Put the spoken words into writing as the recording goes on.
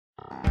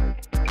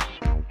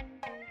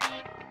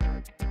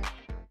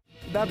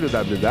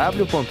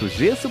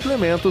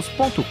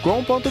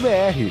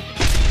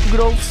www.gsuplementos.com.br.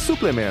 Growth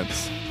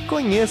Suplementos.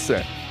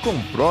 Conheça,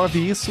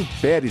 comprove e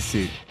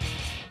supere-se.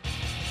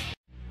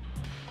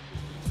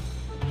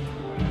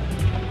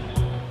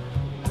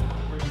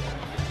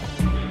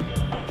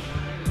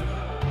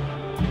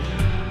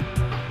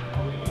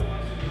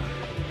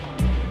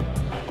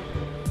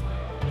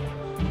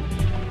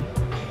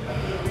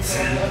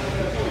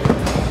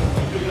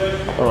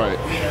 All right,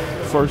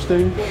 first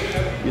thing,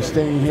 you're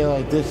staying here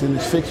like this in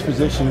this fixed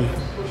position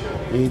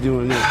and you're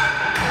doing this.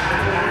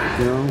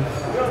 You know,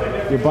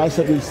 your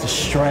bicep needs to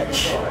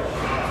stretch,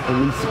 it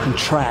needs to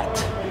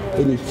contract,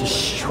 it needs to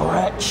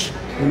stretch,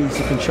 it needs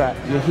to contract.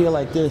 You're here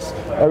like this,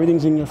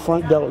 everything's in your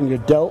front delt and your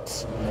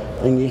delts,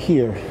 and you're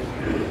here.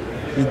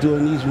 You're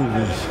doing these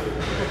movements.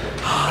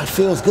 It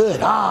feels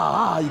good.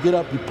 You get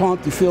up, you're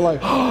pumped, you feel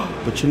like,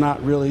 but you're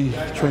not really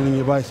training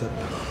your bicep.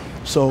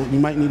 So you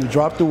might need to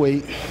drop the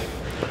weight,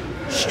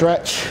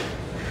 stretch,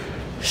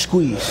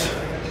 squeeze,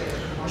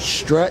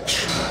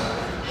 stretch,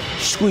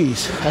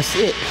 squeeze. That's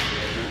it.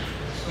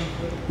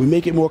 We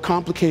make it more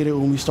complicated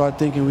when we start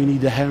thinking we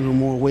need to handle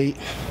more weight,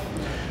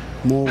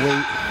 more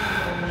weight.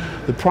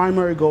 The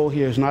primary goal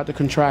here is not to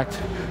contract,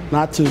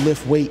 not to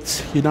lift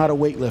weights. You're not a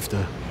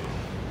weightlifter.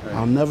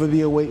 I'll never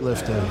be a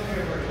weightlifter.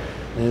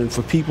 And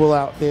for people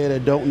out there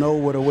that don't know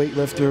what a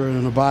weightlifter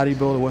and a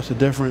bodybuilder, what's the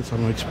difference, I'm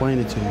gonna explain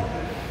it to you.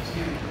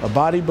 A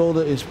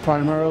bodybuilder is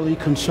primarily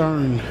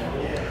concerned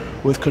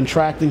with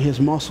contracting his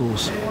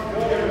muscles.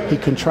 He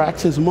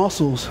contracts his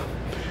muscles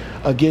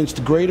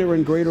against greater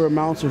and greater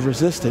amounts of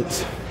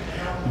resistance.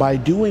 By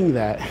doing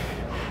that,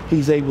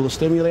 he's able to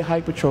stimulate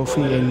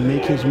hypertrophy and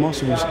make his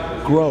muscles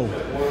grow.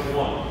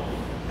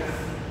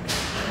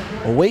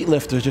 A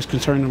weightlifter is just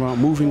concerned about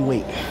moving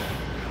weight.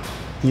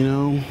 You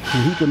know,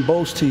 and he can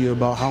boast to you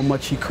about how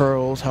much he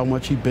curls, how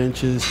much he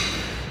benches,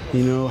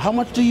 you know, how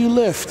much do you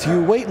lift?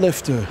 You're a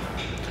weightlifter.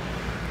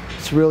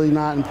 It's really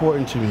not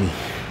important to me.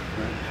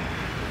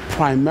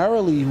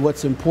 Primarily,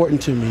 what's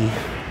important to me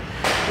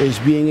is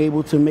being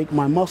able to make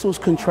my muscles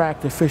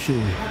contract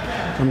efficiently.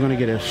 So I'm going to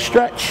get a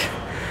stretch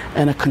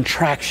and a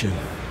contraction.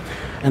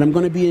 And I'm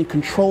going to be in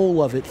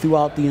control of it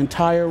throughout the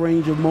entire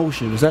range of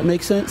motion. Does that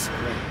make sense?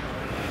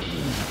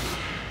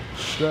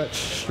 Stretch,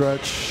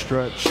 stretch,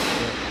 stretch,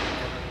 stretch.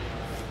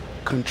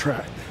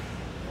 Contract.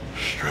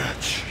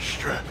 Stretch,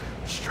 stretch,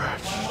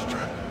 stretch,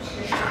 stretch,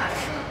 stretch.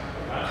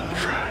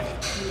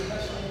 Contract.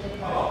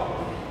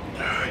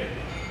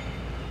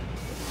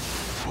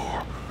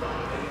 4,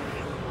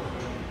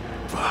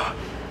 5,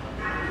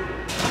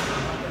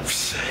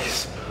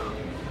 6.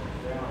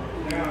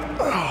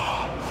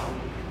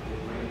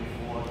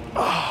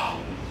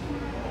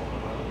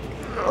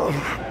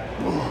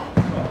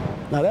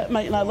 Now that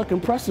might not look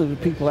impressive to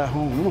people at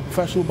home. I'm a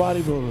professional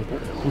bodybuilder.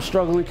 I'm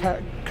struggling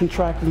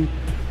contracting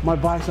my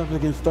biceps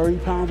against 30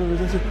 pounds of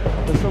resistance.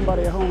 But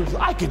somebody at home is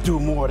like, I could do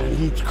more than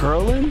he's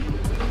curling.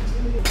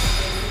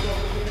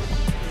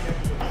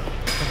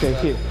 Okay,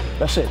 here,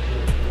 that's it.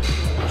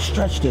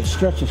 Stretch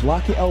this,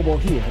 lock your elbow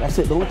here. That's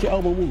it, don't let your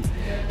elbow move.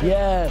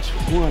 Yes,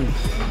 1.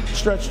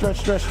 Stretch, stretch,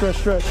 stretch, stretch,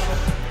 stretch.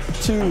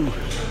 2.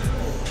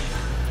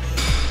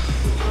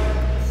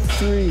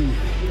 3.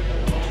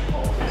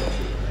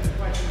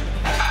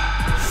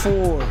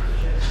 4.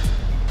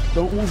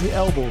 Don't move your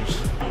elbows.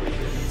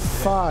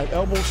 5.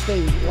 Elbows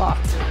stay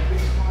locked.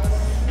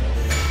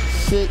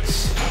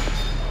 6.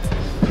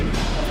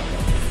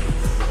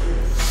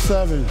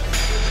 7.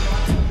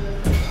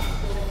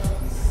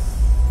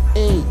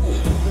 8.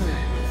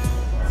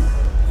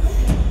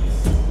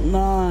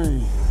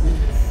 9.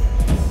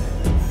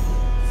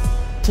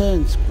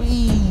 10.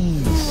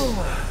 Squeeze.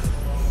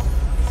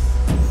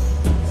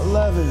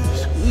 11.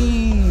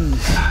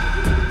 Squeeze.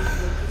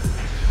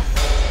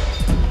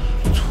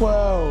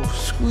 12,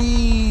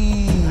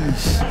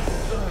 squeeze.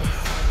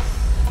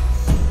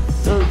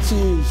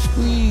 13,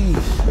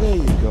 squeeze. There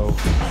you go.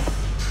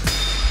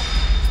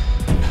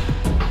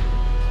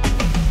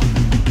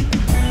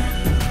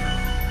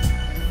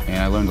 And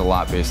I learned a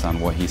lot based on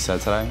what he said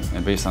today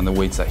and based on the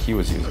weights that he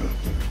was using.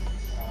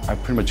 I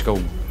pretty much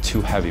go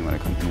too heavy when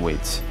it comes to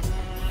weights,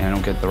 and I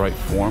don't get the right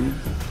form.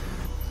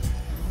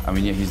 I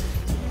mean, yeah, he's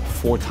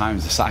 4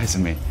 times the size of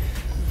me,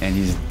 and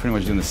he's pretty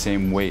much doing the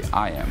same weight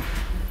I am.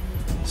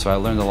 So I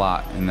learned a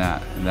lot in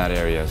that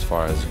area as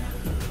far as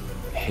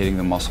hitting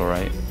the muscle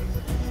right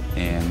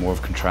and more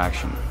of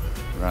contraction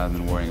rather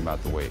than worrying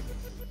about the weight.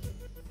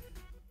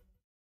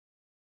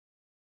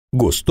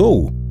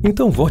 Gostou?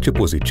 Então vote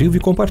positivo e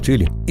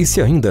compartilhe. E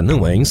se ainda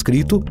não é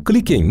inscrito,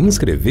 clique em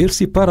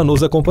inscrever-se para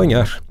nos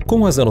acompanhar.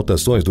 Com as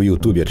anotações do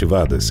YouTube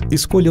ativadas,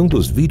 escolha um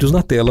dos vídeos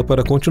na tela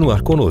para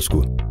continuar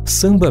conosco.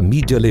 Samba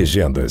Mídia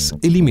Legendas,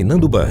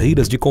 eliminando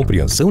barreiras de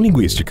compreensão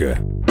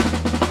linguística.